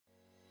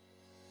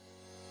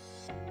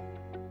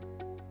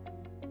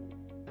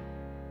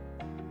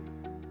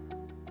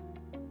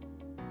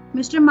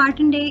Mr.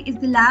 Martin Dey is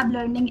the lab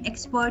learning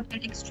expert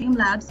at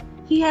XtremeLabs.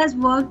 He has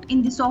worked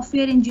in the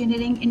software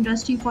engineering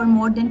industry for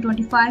more than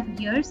 25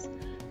 years,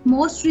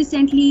 most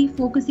recently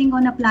focusing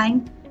on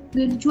applying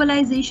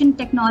virtualization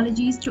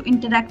technologies to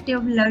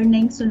interactive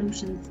learning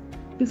solutions.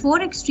 Before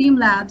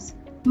XtremeLabs,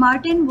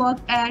 Martin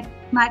worked at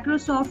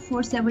Microsoft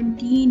for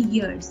 17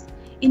 years,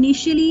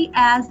 initially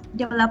as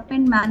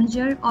development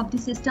manager of the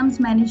Systems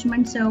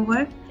Management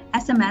Server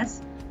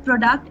 (SMS)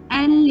 product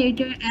and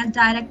later as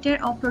Director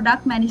of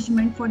Product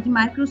Management for the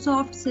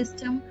Microsoft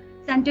System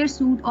Center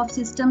suite of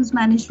systems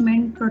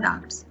management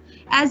products.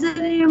 As a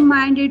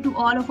reminder to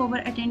all of our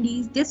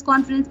attendees, this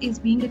conference is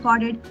being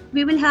recorded.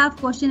 We will have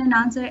question and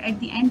answer at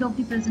the end of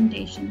the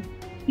presentation.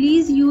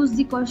 Please use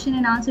the question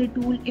and answer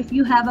tool if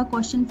you have a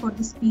question for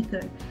the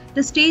speaker.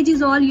 The stage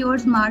is all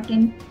yours,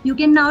 Martin. You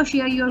can now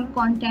share your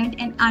content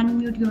and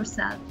unmute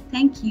yourself.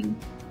 Thank you.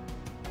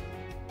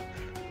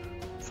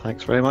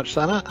 Thanks very much,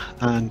 Sana,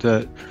 and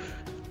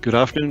good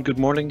afternoon, good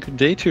morning, good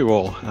day to you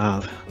all.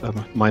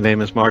 My name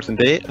is Martin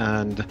Dey,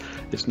 and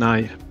it's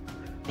my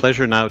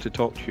pleasure now to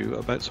talk to you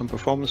about some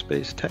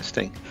performance-based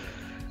testing.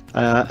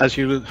 As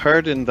you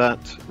heard in that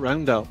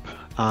roundup,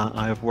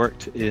 I have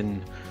worked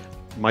in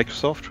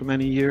Microsoft for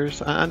many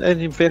years and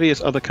in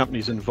various other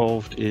companies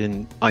involved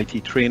in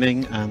IT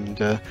training, and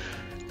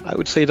I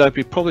would say that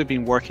I've probably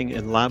been working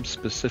in labs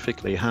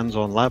specifically,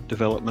 hands-on lab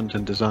development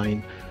and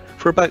design,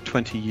 for about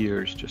 20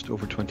 years, just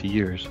over 20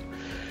 years.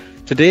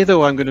 Today,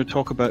 though, I'm going to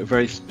talk about a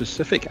very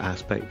specific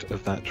aspect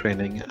of that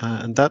training,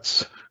 and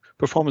that's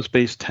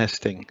performance-based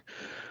testing.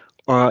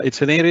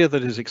 It's an area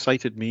that has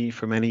excited me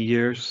for many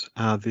years,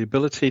 the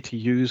ability to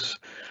use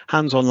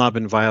hands-on lab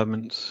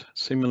environments,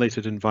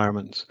 simulated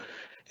environments,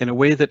 in a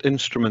way that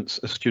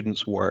instruments a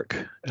student's work,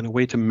 in a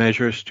way to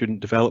measure student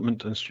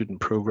development and student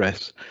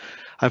progress.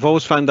 I've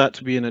always found that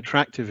to be an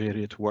attractive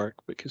area to work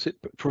because it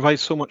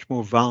provides so much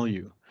more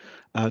value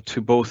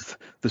to both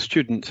the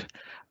student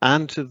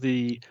and to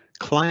the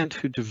client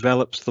who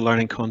develops the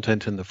learning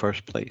content in the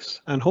first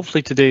place. And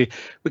hopefully today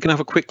we can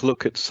have a quick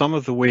look at some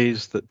of the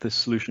ways that this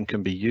solution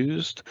can be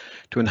used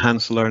to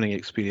enhance the learning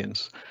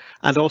experience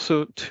and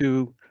also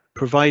to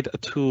provide a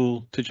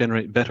tool to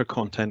generate better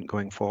content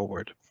going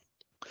forward.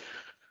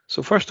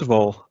 So first of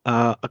all,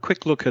 a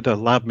quick look at a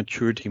lab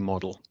maturity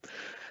model.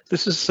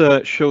 This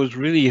shows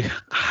really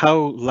how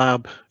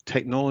lab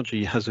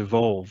technology has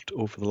evolved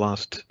over the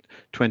last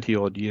 20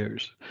 odd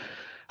years.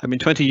 I mean,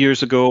 20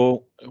 years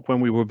ago, when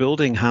we were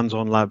building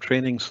hands-on lab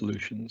training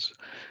solutions,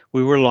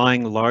 we were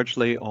relying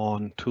largely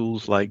on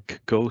tools like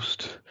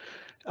Ghost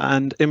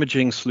and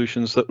imaging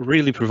solutions that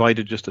really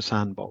provided just a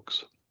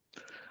sandbox,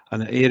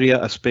 an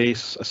area, a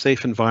space, a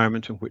safe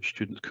environment in which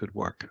students could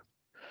work.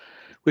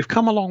 We've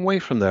come a long way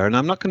from there, and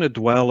I'm not going to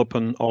dwell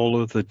upon all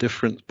of the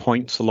different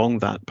points along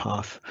that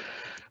path.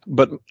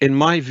 But in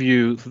my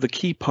view, the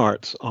key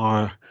parts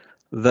are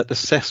that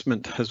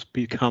assessment has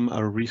become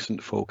a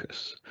recent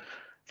focus.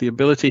 The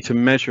ability to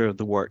measure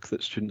the work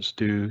that students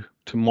do,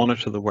 to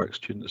monitor the work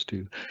students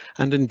do,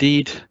 and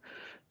indeed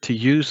to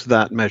use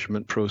that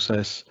measurement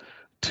process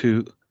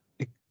to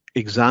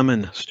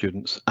examine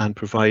students and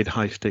provide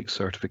high-stakes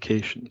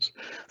certifications.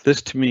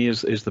 This to me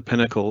is the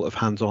pinnacle of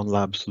hands-on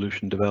lab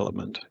solution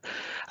development.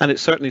 And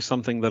it's certainly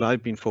something that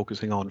I've been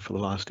focusing on for the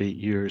last 8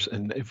 years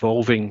in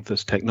evolving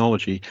this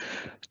technology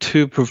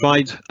to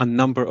provide a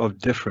number of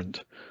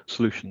different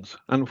solutions.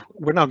 And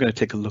we're now going to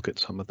take a look at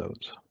some of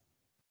those.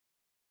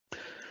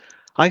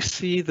 I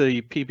see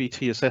the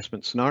PBT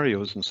assessment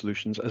scenarios and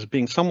solutions as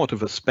being somewhat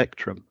of a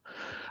spectrum.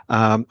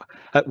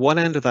 At one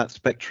end of that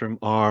spectrum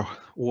are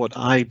what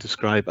I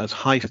describe as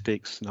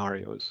high-stakes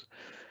scenarios.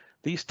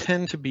 These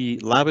tend to be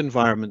lab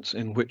environments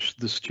in which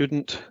the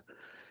student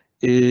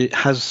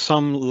has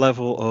some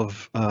level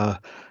of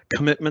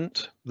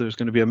commitment. There's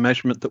going to be a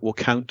measurement that will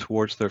count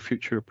towards their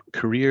future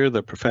career,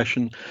 their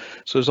profession.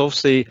 So there's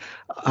obviously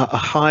a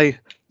high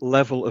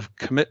level of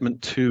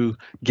commitment to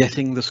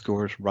getting the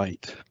scores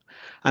right.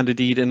 And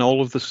indeed, in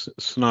all of the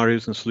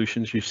scenarios and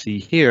solutions you see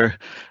here,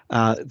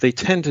 they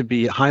tend to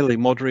be highly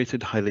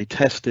moderated, highly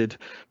tested,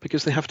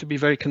 because they have to be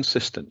very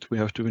consistent. We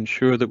have to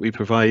ensure that we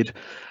provide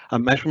a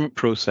measurement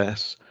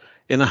process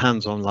in a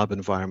hands-on lab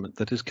environment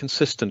that is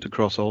consistent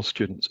across all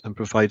students and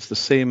provides the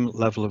same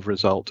level of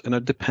result in a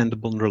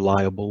dependable and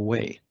reliable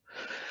way.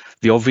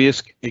 The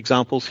obvious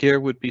examples here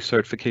would be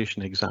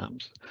certification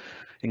exams.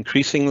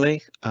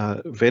 Increasingly,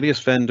 various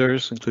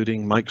vendors,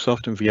 including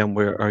Microsoft and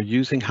VMware, are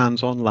using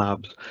hands-on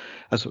labs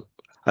as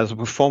a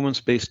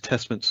performance-based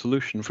testament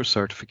solution for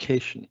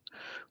certification.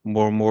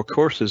 More and more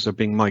courses are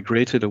being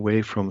migrated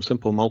away from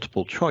simple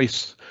multiple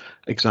choice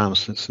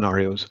exams and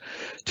scenarios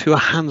to a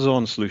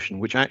hands-on solution,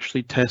 which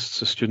actually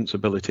tests a student's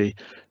ability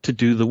to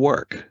do the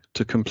work,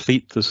 to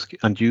complete this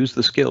and use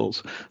the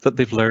skills that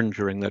they've learned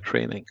during their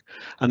training,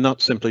 and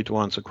not simply to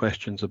answer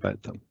questions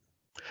about them.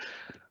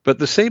 But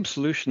the same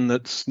solution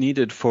that's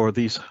needed for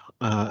these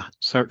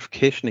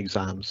certification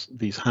exams,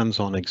 these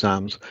hands-on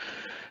exams,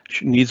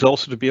 needs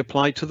also to be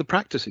applied to the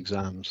practice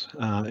exams.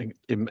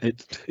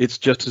 It's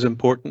just as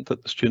important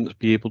that the students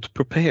be able to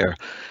prepare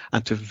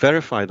and to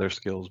verify their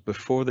skills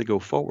before they go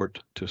forward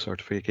to a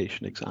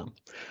certification exam.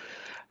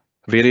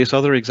 Various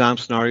other exam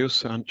scenarios,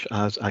 such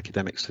as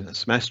academic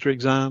semester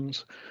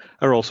exams,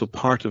 are also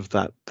part of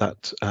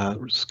that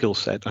skill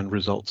set and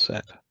result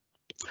set.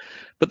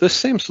 But this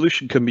same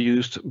solution can be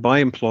used by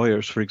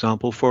employers, for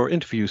example, for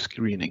interview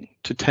screening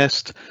to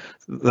test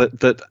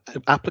that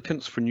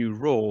applicants for new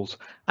roles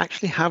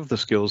actually have the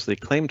skills they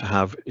claim to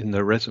have in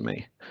their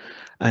resume.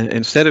 And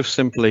instead of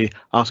simply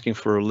asking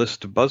for a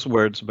list of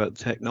buzzwords about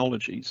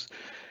technologies,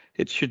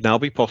 it should now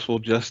be possible,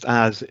 just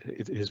as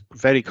it is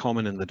very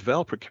common in the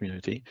developer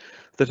community,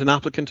 that an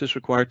applicant is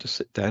required to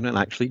sit down and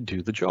actually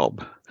do the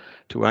job,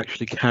 to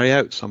actually carry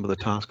out some of the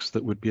tasks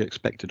that would be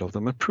expected of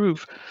them and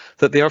prove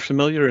that they are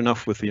familiar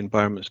enough with the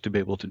environments to be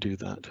able to do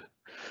that.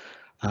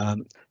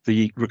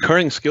 The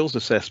recurring skills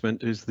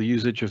assessment is the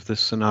usage of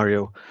this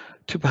scenario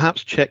to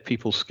perhaps check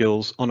people's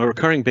skills on a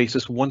recurring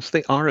basis once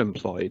they are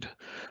employed.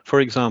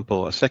 For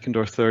example, a second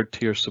or third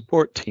tier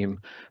support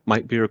team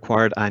might be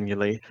required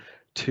annually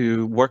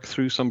to work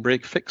through some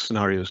break-fix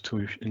scenarios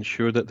to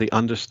ensure that they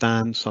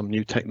understand some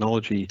new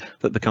technology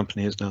that the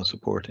company is now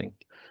supporting.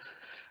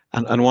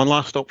 And one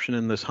last option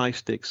in this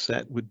high-stakes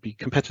set would be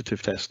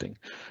competitive testing.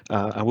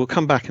 And we'll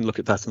come back and look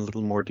at that in a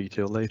little more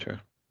detail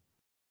later.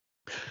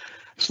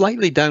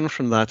 Slightly down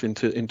from that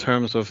in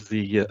terms of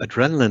the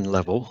adrenaline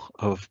level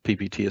of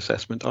PBT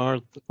assessment are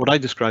what I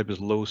describe as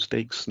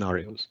low-stakes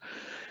scenarios.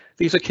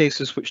 These are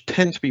cases which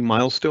tend to be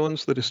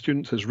milestones that a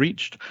student has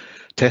reached,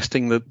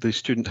 testing that the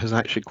student has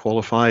actually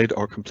qualified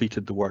or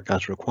completed the work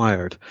as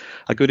required.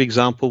 A good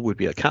example would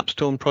be a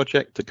capstone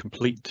project, the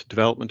complete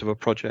development of a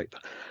project,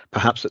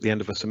 perhaps at the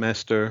end of a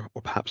semester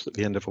or perhaps at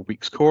the end of a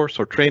week's course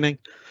or training.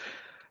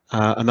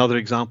 Another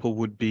example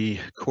would be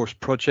course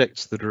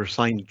projects that are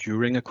assigned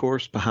during a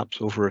course,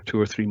 perhaps over a 2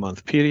 or 3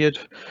 month period.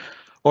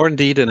 Or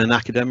indeed in an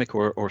academic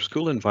or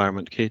school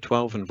environment,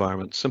 K-12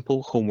 environment,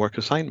 simple homework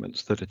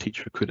assignments that a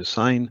teacher could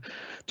assign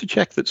to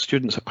check that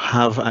students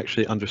have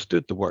actually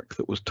understood the work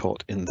that was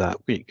taught in that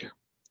week.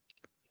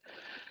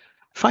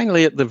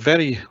 Finally, at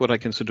the what I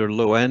consider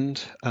low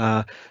end,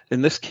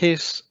 in this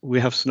case, we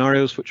have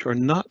scenarios which are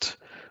not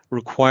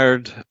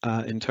required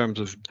in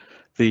terms of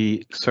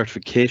the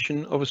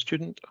certification of a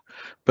student,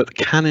 but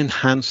can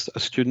enhance a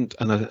student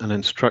and an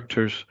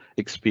instructor's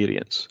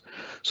experience.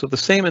 So the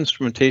same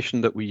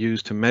instrumentation that we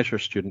use to measure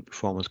student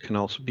performance can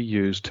also be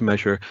used to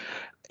measure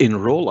in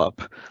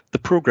roll-up the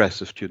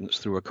progress of students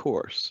through a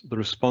course, the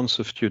response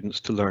of students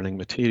to learning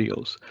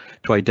materials,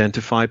 to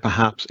identify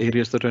perhaps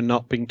areas that are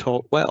not being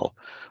taught well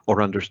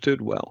or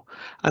understood well,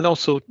 and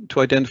also to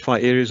identify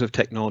areas of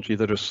technology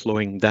that are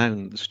slowing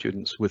down the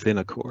students within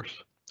a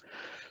course.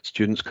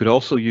 Students could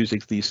also use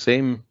these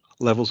same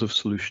levels of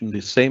solution,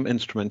 the same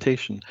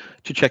instrumentation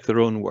to check their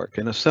own work.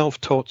 In a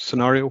self-taught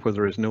scenario where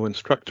there is no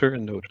instructor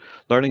and no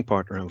learning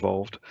partner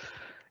involved,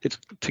 it's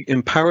to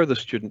empower the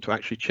student to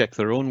actually check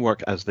their own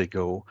work as they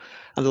go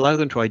and allow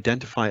them to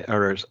identify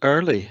errors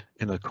early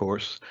in a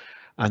course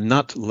and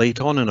not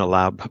late on in a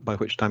lab, by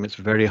which time it's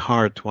very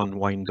hard to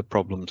unwind the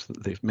problems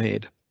that they've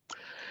made.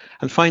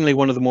 And finally,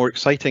 one of the more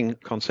exciting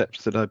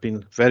concepts that I've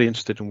been very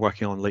interested in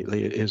working on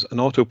lately is an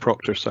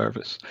auto-proctor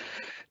service.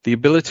 The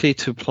ability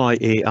to apply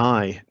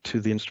AI to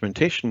the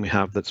instrumentation we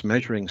have that's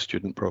measuring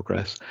student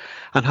progress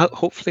and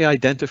hopefully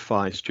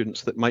identify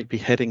students that might be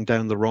heading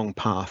down the wrong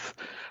path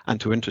and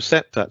to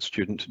intercept that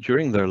student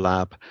during their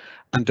lab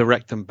and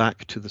direct them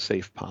back to the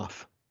safe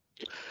path.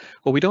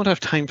 Well, we don't have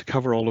time to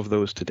cover all of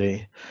those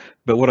today,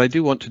 but what I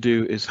do want to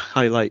do is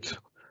highlight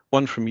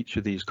one from each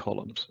of these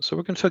columns. So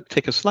we're going to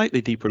take a slightly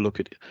deeper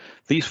look at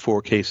these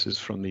 4 cases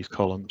from these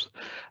columns.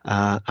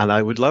 And I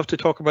would love to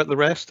talk about the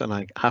rest, and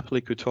I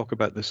happily could talk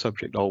about this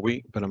subject all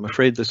week, but I'm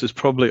afraid this is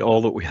probably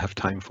all that we have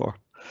time for.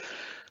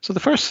 So the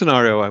first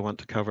scenario I want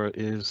to cover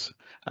is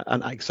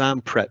an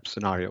exam prep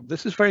scenario.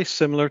 This is very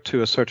similar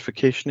to a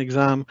certification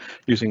exam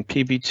using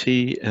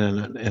PBT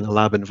in a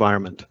lab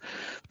environment.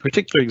 The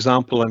particular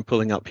example I'm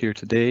pulling up here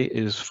today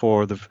is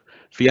for the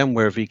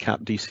VMware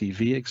VCAP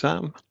DCV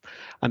exam.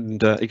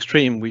 And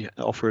Extreme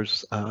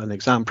offers an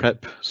exam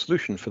prep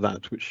solution for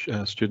that, which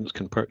students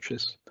can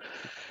purchase.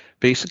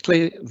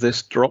 Basically,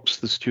 this drops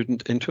the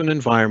student into an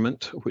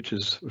environment which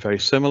is very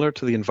similar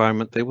to the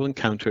environment they will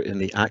encounter in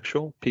the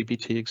actual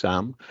PBT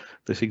exam.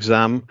 This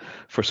exam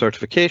for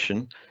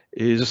certification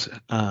is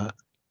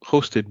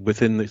hosted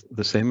within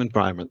the same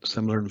environment,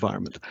 similar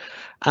environment.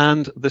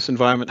 And this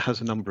environment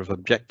has a number of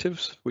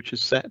objectives which are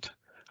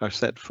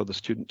set for the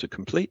student to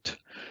complete,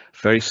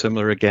 very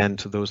similar again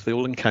to those they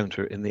will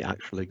encounter in the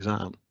actual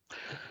exam.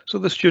 So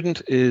the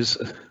student is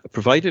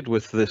provided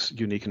with this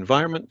unique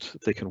environment.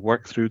 They can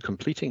work through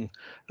completing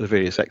the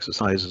various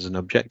exercises and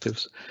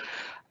objectives.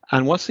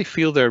 And once they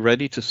feel they're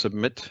ready to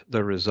submit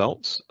their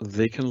results,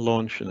 they can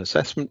launch an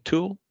assessment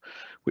tool,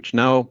 which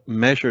now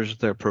measures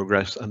their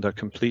progress and their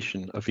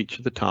completion of each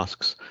of the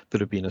tasks that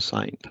have been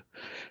assigned.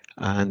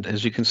 And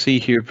as you can see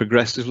here,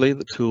 progressively,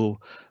 the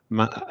tool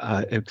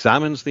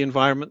examines the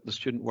environment, the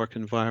student work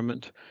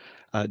environment,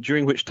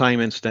 during which time,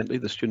 incidentally,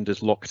 the student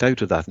is locked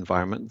out of that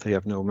environment. They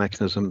have no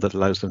mechanism that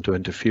allows them to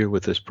interfere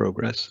with this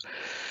progress.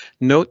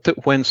 Note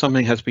that when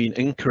something has been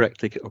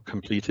incorrectly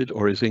completed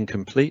or is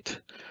incomplete,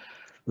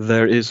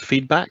 there is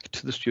feedback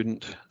to the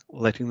student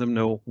letting them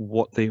know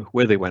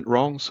where they went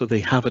wrong, so they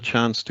have a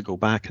chance to go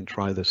back and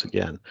try this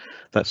again.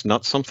 That's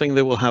not something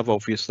they will have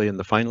obviously in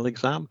the final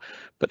exam,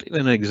 but in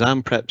an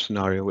exam prep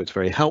scenario it's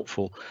very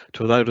helpful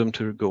to allow them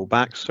to go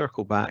back,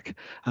 circle back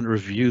and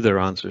review their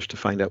answers to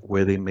find out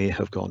where they may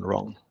have gone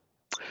wrong.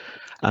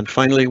 And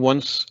finally,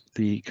 once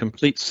the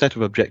complete set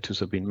of objectives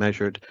have been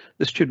measured,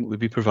 the student would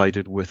be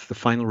provided with the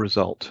final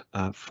result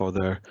for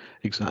their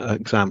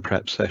exam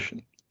prep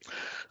session.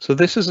 So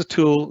this is a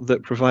tool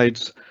that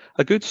provides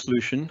a good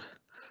solution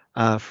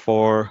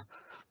for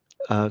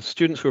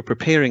students who are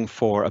preparing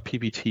for a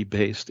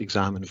PBT-based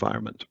exam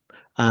environment.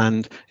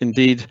 And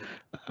indeed,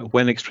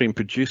 when Xtreme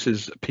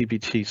produces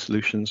PBT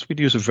solutions, we'd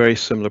use a very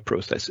similar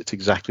process. It's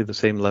exactly the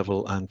same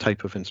level and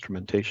type of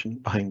instrumentation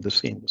behind the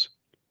scenes.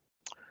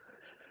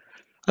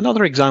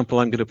 Another example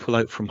I'm going to pull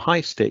out from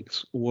high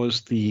stakes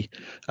was the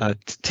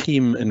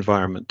team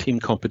environment, team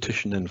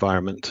competition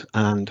environment,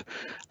 and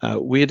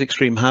we at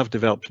Xtreme have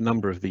developed a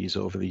number of these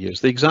over the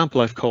years. The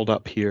example I've called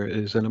up here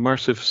is an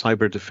immersive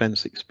cyber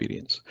defense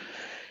experience.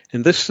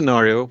 In this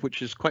scenario,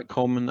 which is quite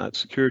common at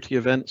security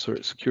events or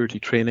at security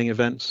training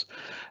events,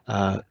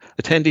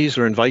 attendees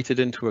are invited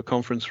into a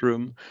conference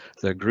room.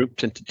 They're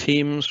grouped into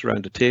teams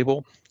around a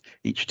table.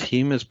 Each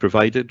team is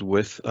provided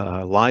with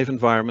a live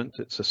environment.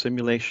 It's a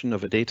simulation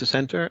of a data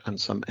center and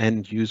some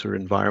end user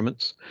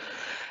environments.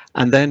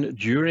 And then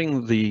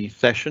during the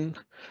session,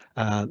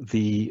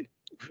 the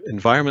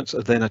environments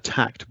are then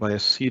attacked by a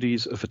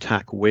series of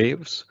attack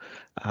waves,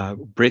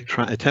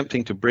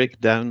 attempting to break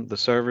down the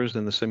servers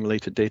in the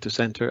simulated data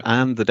center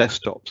and the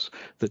desktops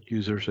that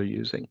users are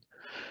using.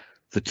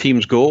 The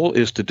team's goal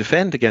is to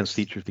defend against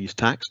each of these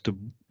attacks, to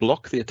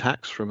block the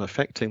attacks from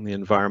affecting the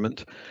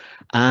environment,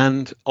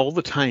 and all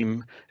the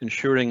time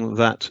ensuring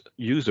that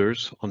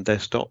users on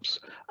desktops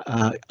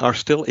are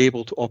still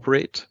able to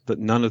operate, that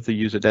none of the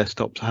user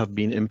desktops have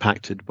been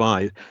impacted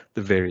by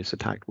the various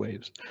attack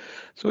waves.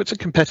 So it's a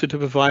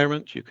competitive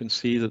environment. You can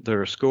see that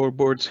there are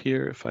scoreboards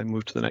here. If I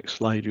move to the next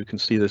slide, you can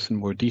see this in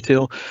more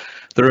detail.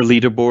 There are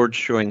leaderboards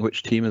showing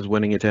which team is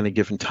winning at any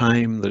given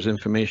time. There's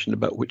information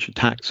about which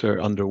attacks are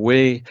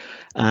underway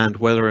and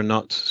whether or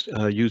not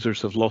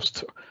users have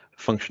lost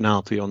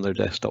functionality on their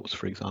desktops,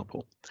 for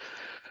example.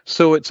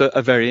 So it's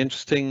a very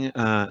interesting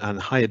and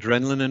high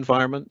adrenaline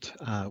environment,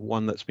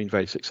 one that's been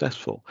very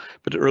successful,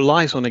 but it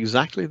relies on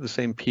exactly the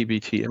same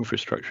PBT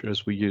infrastructure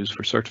as we use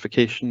for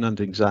certification and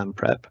exam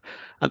prep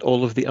and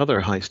all of the other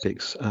high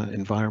stakes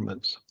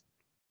environments.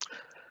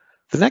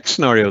 The next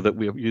scenario that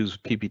we use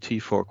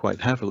PBT for quite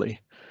heavily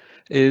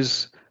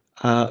is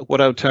what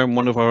I would term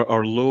one of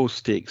our low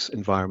stakes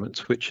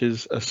environments, which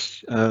is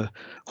a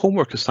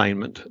homework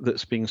assignment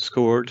that's being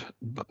scored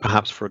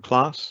perhaps for a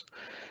class.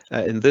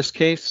 In this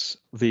case,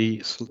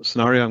 the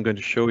scenario I'm going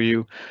to show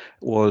you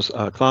was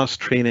a class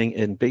training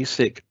in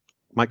basic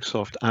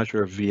Microsoft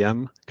Azure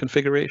VM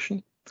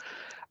configuration.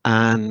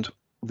 And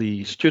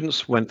the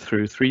students went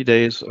through 3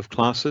 days of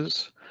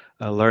classes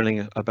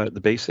learning about the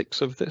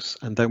basics of this,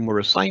 and then were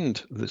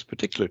assigned this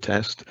particular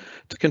test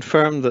to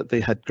confirm that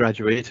they had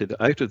graduated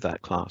out of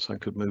that class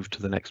and could move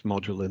to the next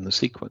module in the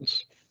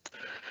sequence.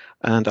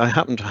 And I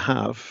happen to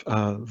have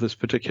this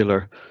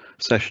particular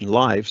session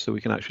live, so we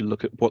can actually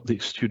look at what the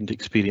student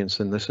experience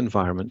in this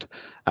environment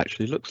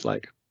actually looks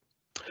like.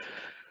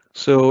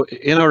 So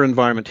in our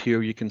environment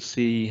here, you can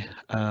see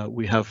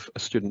we have a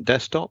student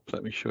desktop.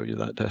 Let me show you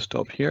that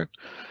desktop here,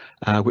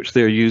 which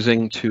they're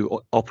using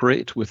to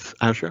operate with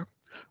Azure.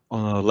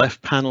 On the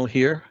left panel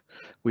here,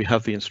 we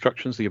have the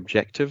instructions, the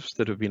objectives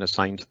that have been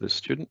assigned to the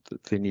student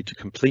that they need to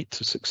complete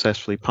to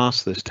successfully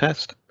pass this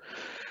test.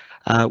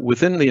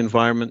 Within the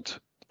environment,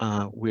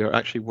 we are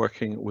actually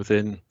working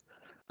within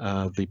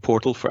the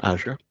portal for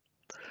Azure.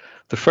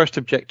 The first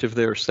objective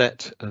they were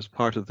set as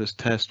part of this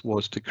test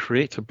was to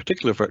create a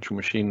particular virtual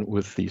machine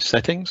with these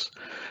settings.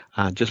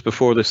 And just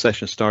before this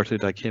session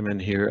started, I came in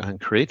here and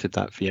created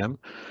that VM.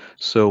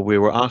 So we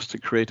were asked to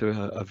create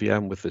a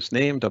VM with this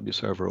name,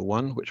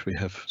 WServer01, which we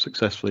have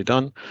successfully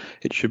done.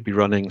 It should be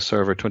running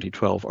server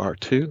 2012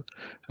 R2.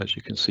 As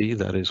you can see,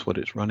 that is what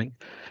it's running.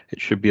 It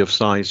should be of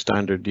size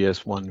standard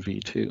DS1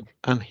 V2.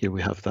 And here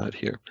we have that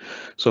here.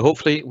 So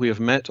hopefully we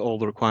have met all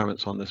the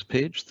requirements on this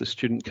page. The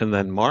student can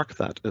then mark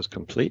that as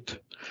complete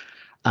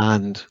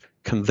and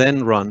can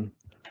then run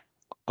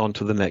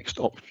onto the next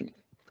option.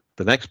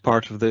 The next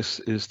part of this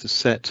is to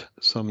set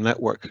some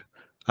network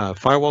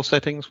firewall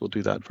settings. We'll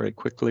do that very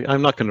quickly.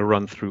 I'm not going to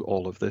run through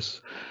all of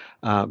this,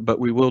 but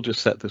we will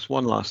just set this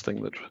one last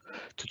thing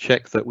to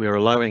check that we are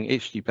allowing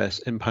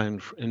HTTPS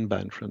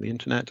inbound from the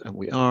internet, and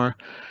we are.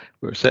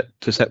 We're set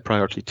to set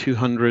priority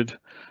 200.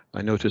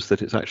 I notice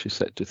that it's actually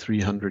set to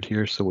 300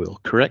 here, so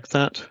we'll correct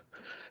that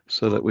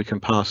so that we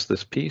can pass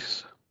this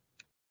piece.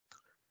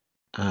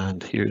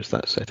 And here's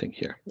that setting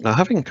here. Now,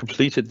 having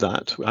completed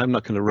that, I'm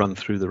not going to run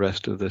through the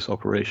rest of this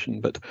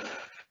operation, but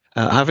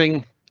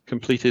having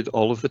completed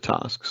all of the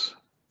tasks,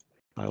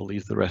 I'll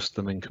leave the rest of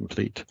them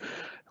incomplete.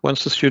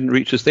 Once the student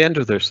reaches the end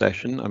of their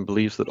session and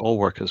believes that all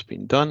work has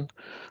been done,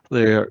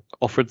 they're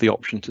offered the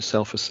option to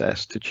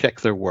self-assess, to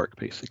check their work,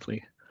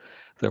 basically.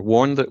 They're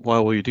warned that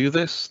while we do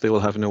this, they will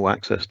have no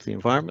access to the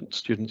environment.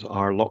 Students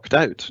are locked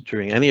out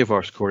during any of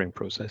our scoring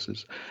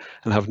processes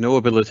and have no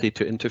ability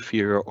to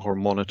interfere or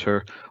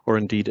monitor or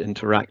indeed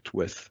interact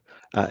with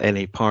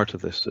any part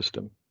of this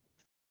system.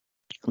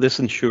 This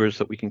ensures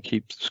that we can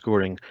keep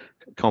scoring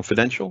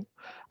confidential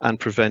and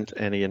prevent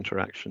any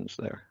interactions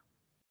there.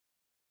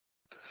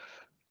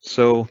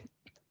 So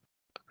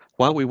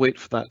while we wait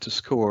for that to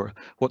score,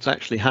 what's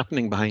actually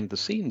happening behind the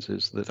scenes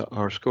is that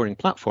our scoring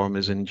platform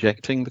is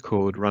injecting the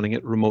code, running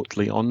it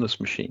remotely on this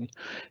machine.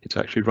 It's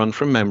actually run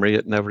from memory.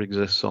 It never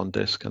exists on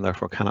disk and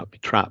therefore cannot be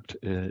trapped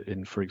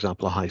in, for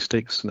example, a high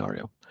stakes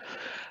scenario.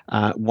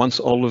 Once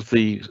all of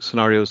the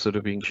scenarios that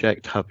are being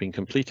checked have been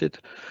completed,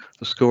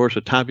 the scores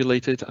are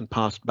tabulated and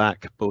passed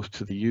back both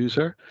to the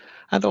user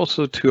and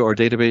also to our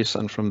database,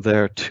 and from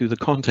there to the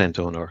content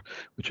owner,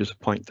 which is a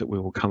point that we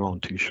will come on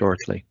to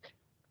shortly.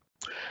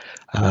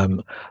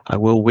 I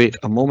will wait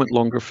a moment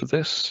longer for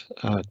this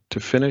to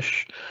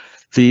finish.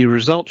 The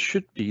result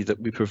should be that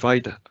we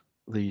provide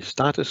the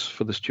status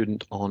for the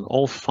student on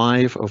all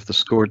 5 of the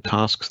scored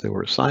tasks they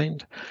were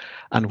assigned,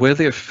 and where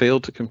they have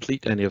failed to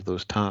complete any of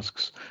those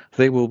tasks,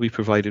 they will be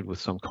provided with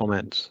some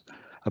comments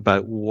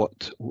about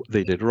what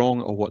they did wrong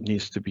or what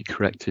needs to be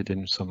corrected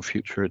in some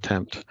future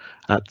attempt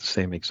at the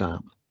same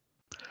exam.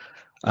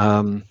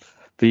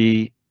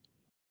 The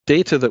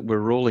data that we're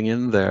rolling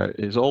in there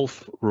is all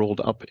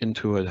rolled up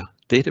into a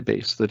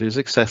database that is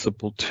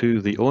accessible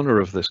to the owner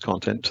of this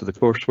content, to the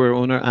courseware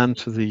owner and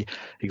to the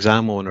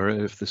exam owner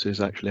if this is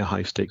actually a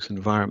high stakes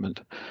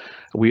environment.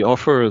 We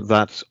offer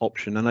that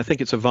option, and I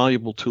think it's a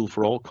valuable tool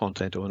for all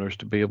content owners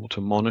to be able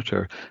to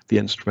monitor the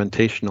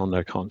instrumentation on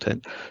their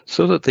content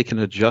so that they can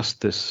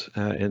adjust this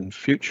in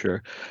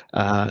future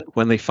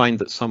when they find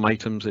that some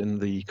items in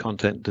the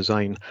content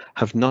design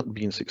have not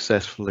been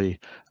successfully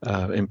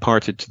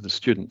imparted to the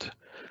student.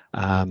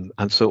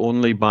 And so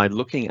only by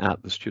looking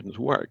at the student's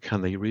work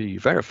can they really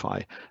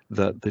verify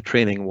that the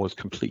training was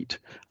complete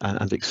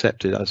and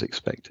accepted as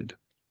expected.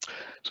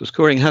 So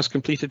scoring has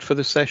completed for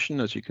this session.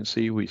 As you can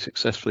see, we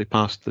successfully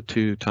passed the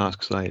 2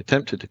 tasks I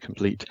attempted to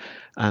complete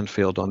and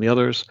failed on the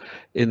others.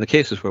 In the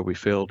cases where we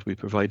failed, we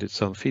provided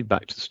some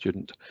feedback to the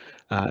student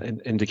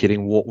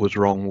indicating what was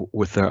wrong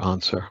with their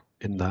answer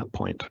in that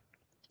point.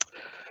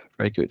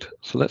 Very good.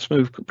 So let's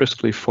move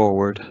briskly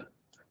forward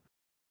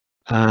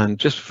and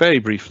just very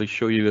briefly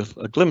show you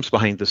a glimpse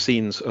behind the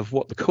scenes of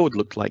what the code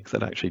looked like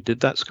that actually did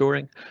that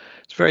scoring.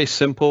 It's very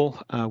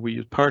simple. We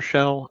use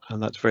PowerShell,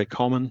 and that's very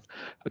common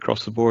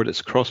across the board. It's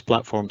a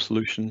cross-platform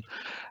solution,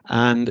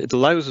 and it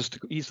allows us to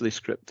easily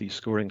script these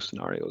scoring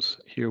scenarios.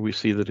 Here we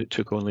see that it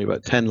took only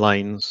about 10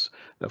 lines,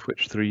 of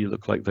which 3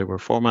 look like they were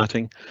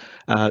formatting,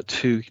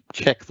 to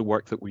check the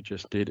work that we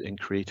just did in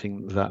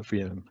creating that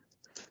VM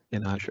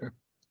in Azure.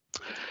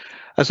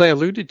 As I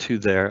alluded to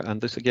there, and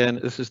this again,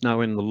 this is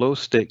now in the low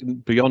stake,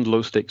 beyond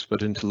low stakes,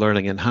 but into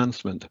learning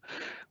enhancement.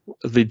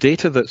 The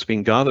data that's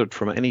been gathered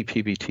from any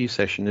PBT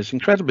session is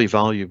incredibly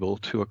valuable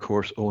to a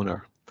course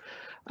owner.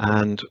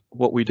 And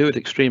what we do at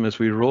Xtreme is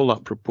we roll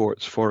up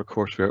reports for a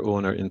courseware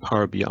owner in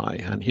Power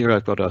BI. And here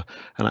I've got an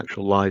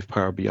actual live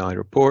Power BI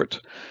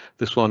report.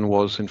 This one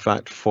was in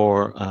fact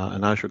for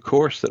an Azure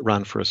course that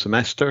ran for a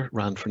semester,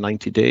 ran for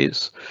 90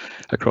 days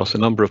across a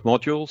number of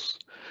modules.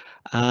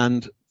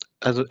 And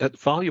as a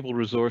valuable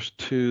resource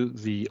to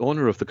the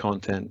owner of the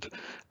content,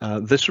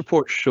 this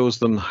report shows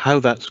them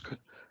how that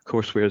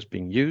courseware is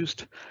being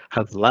used,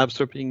 how the labs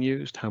are being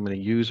used, how many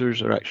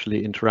users are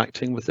actually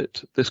interacting with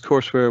it. This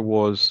courseware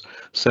was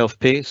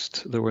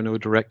self-paced. There were no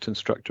direct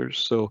instructors.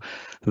 So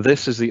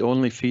this is the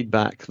only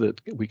feedback that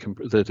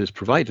that is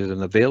provided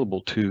and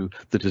available to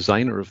the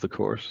designer of the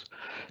course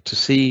to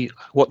see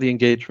what the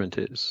engagement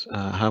is,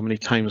 how many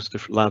times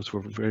different labs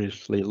were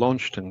variously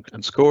launched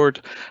and scored,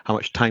 how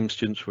much time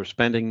students were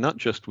spending, not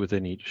just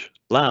within each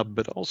lab,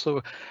 but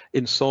also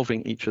in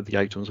solving each of the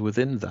items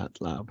within that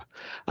lab,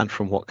 and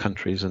from what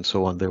countries and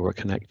so on they were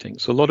connecting.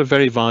 So a lot of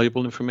very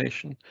valuable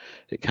information.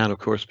 It can, of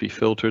course, be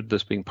filtered.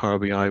 This being Power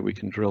BI, we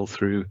can drill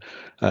through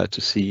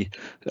to see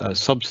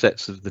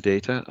subsets of the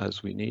data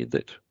as we need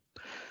it.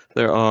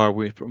 There are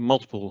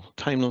multiple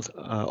time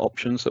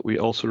options that we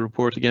also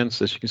report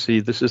against. As you can see,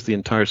 this is the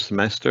entire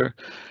semester,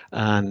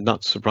 and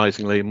not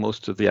surprisingly,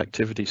 most of the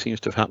activity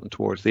seems to have happened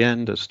towards the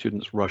end as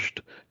students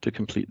rushed to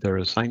complete their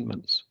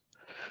assignments.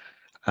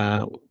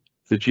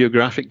 The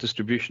geographic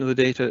distribution of the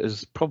data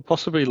is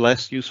possibly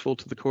less useful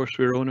to the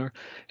courseware owner.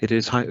 It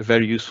is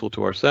very useful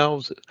to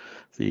ourselves.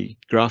 The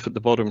graph at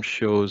the bottom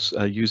shows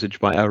usage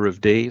by hour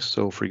of day.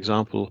 So for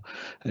example,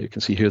 you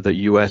can see here that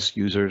US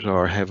users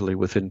are heavily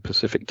within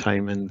Pacific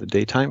time in the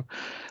daytime.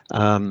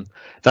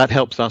 That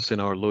helps us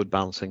in our load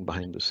balancing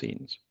behind the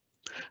scenes.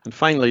 And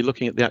finally,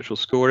 looking at the actual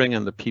scoring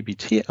and the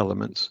PBT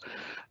elements,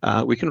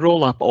 we can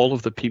roll up all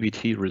of the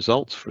PBT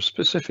results for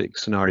specific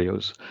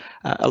scenarios,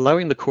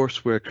 allowing the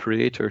courseware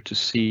creator to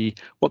see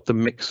what the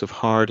mix of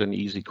hard and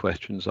easy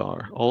questions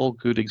are. All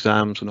good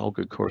exams and all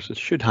good courses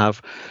should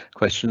have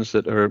questions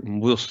that are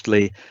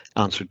mostly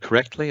answered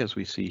correctly, as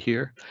we see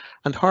here,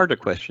 and harder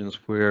questions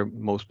where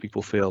most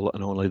people fail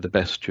and only the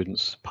best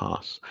students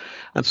pass.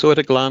 And so at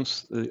a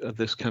glance,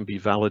 this can be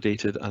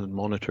validated and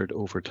monitored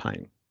over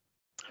time.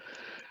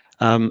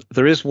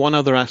 There is one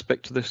other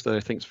aspect to this that I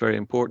think is very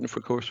important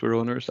for courseware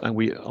owners, and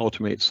we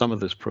automate some of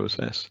this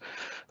process.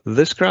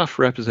 This graph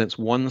represents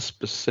one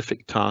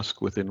specific task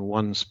within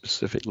one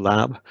specific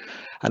lab,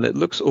 and it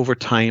looks over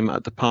time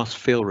at the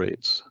pass-fail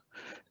rates.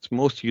 It's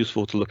most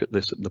useful to look at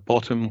this at the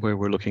bottom, where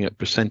we're looking at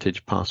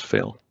percentage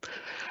pass-fail.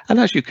 And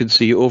as you can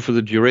see, over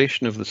the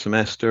duration of the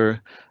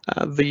semester,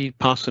 the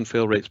pass and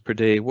fail rates per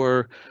day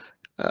were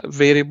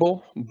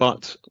variable,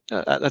 but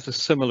at a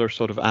similar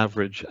sort of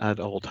average at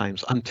all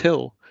times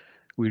until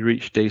we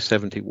reached day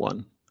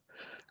 71.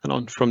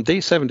 And from day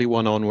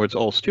 71 onwards,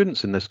 all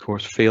students in this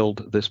course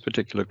failed this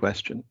particular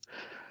question.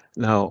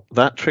 Now,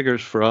 that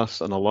triggers for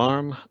us an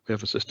alarm. We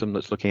have a system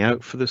that's looking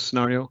out for this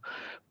scenario,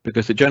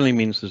 because it generally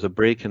means there's a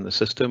break in the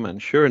system. And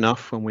sure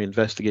enough, when we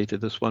investigated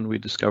this one, we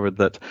discovered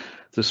that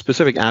the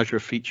specific Azure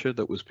feature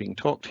that was being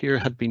talked here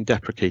had been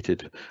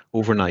deprecated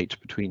overnight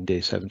between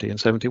day 70 and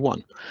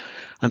 71.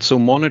 And so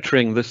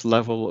monitoring this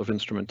level of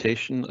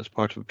instrumentation as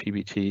part of a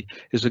PBT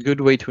is a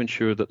good way to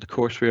ensure that the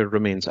courseware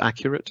remains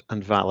accurate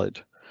and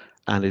valid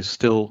and is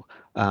still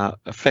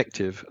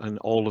effective in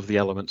all of the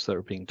elements that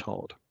are being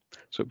taught.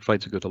 So it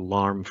provides a good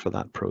alarm for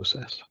that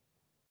process.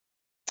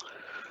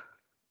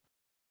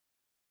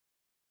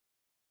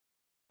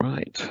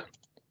 Right.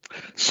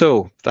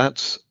 So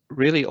that's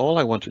really all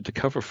I wanted to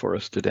cover for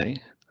us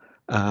today.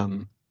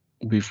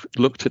 We've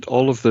looked at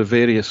all of the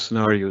various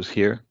scenarios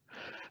here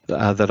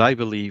that I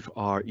believe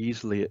are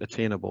easily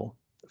attainable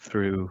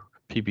through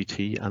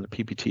PBT and the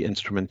PBT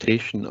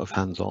instrumentation of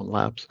hands-on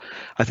labs.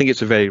 I think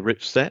it's a very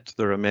rich set.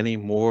 There are many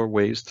more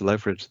ways to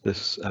leverage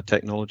this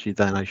technology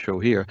than I show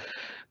here,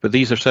 but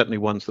these are certainly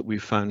ones that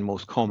we've found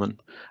most common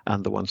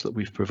and the ones that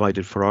we've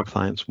provided for our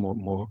clients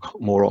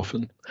more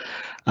often.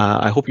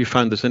 I hope you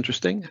found this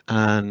interesting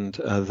and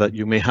that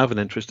you may have an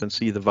interest and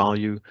see the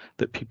value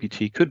that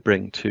PBT could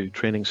bring to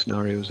training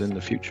scenarios in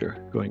the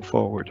future going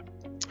forward.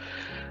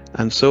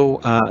 And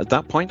so at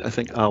that point, I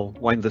think I'll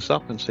wind this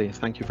up and say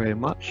thank you very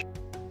much.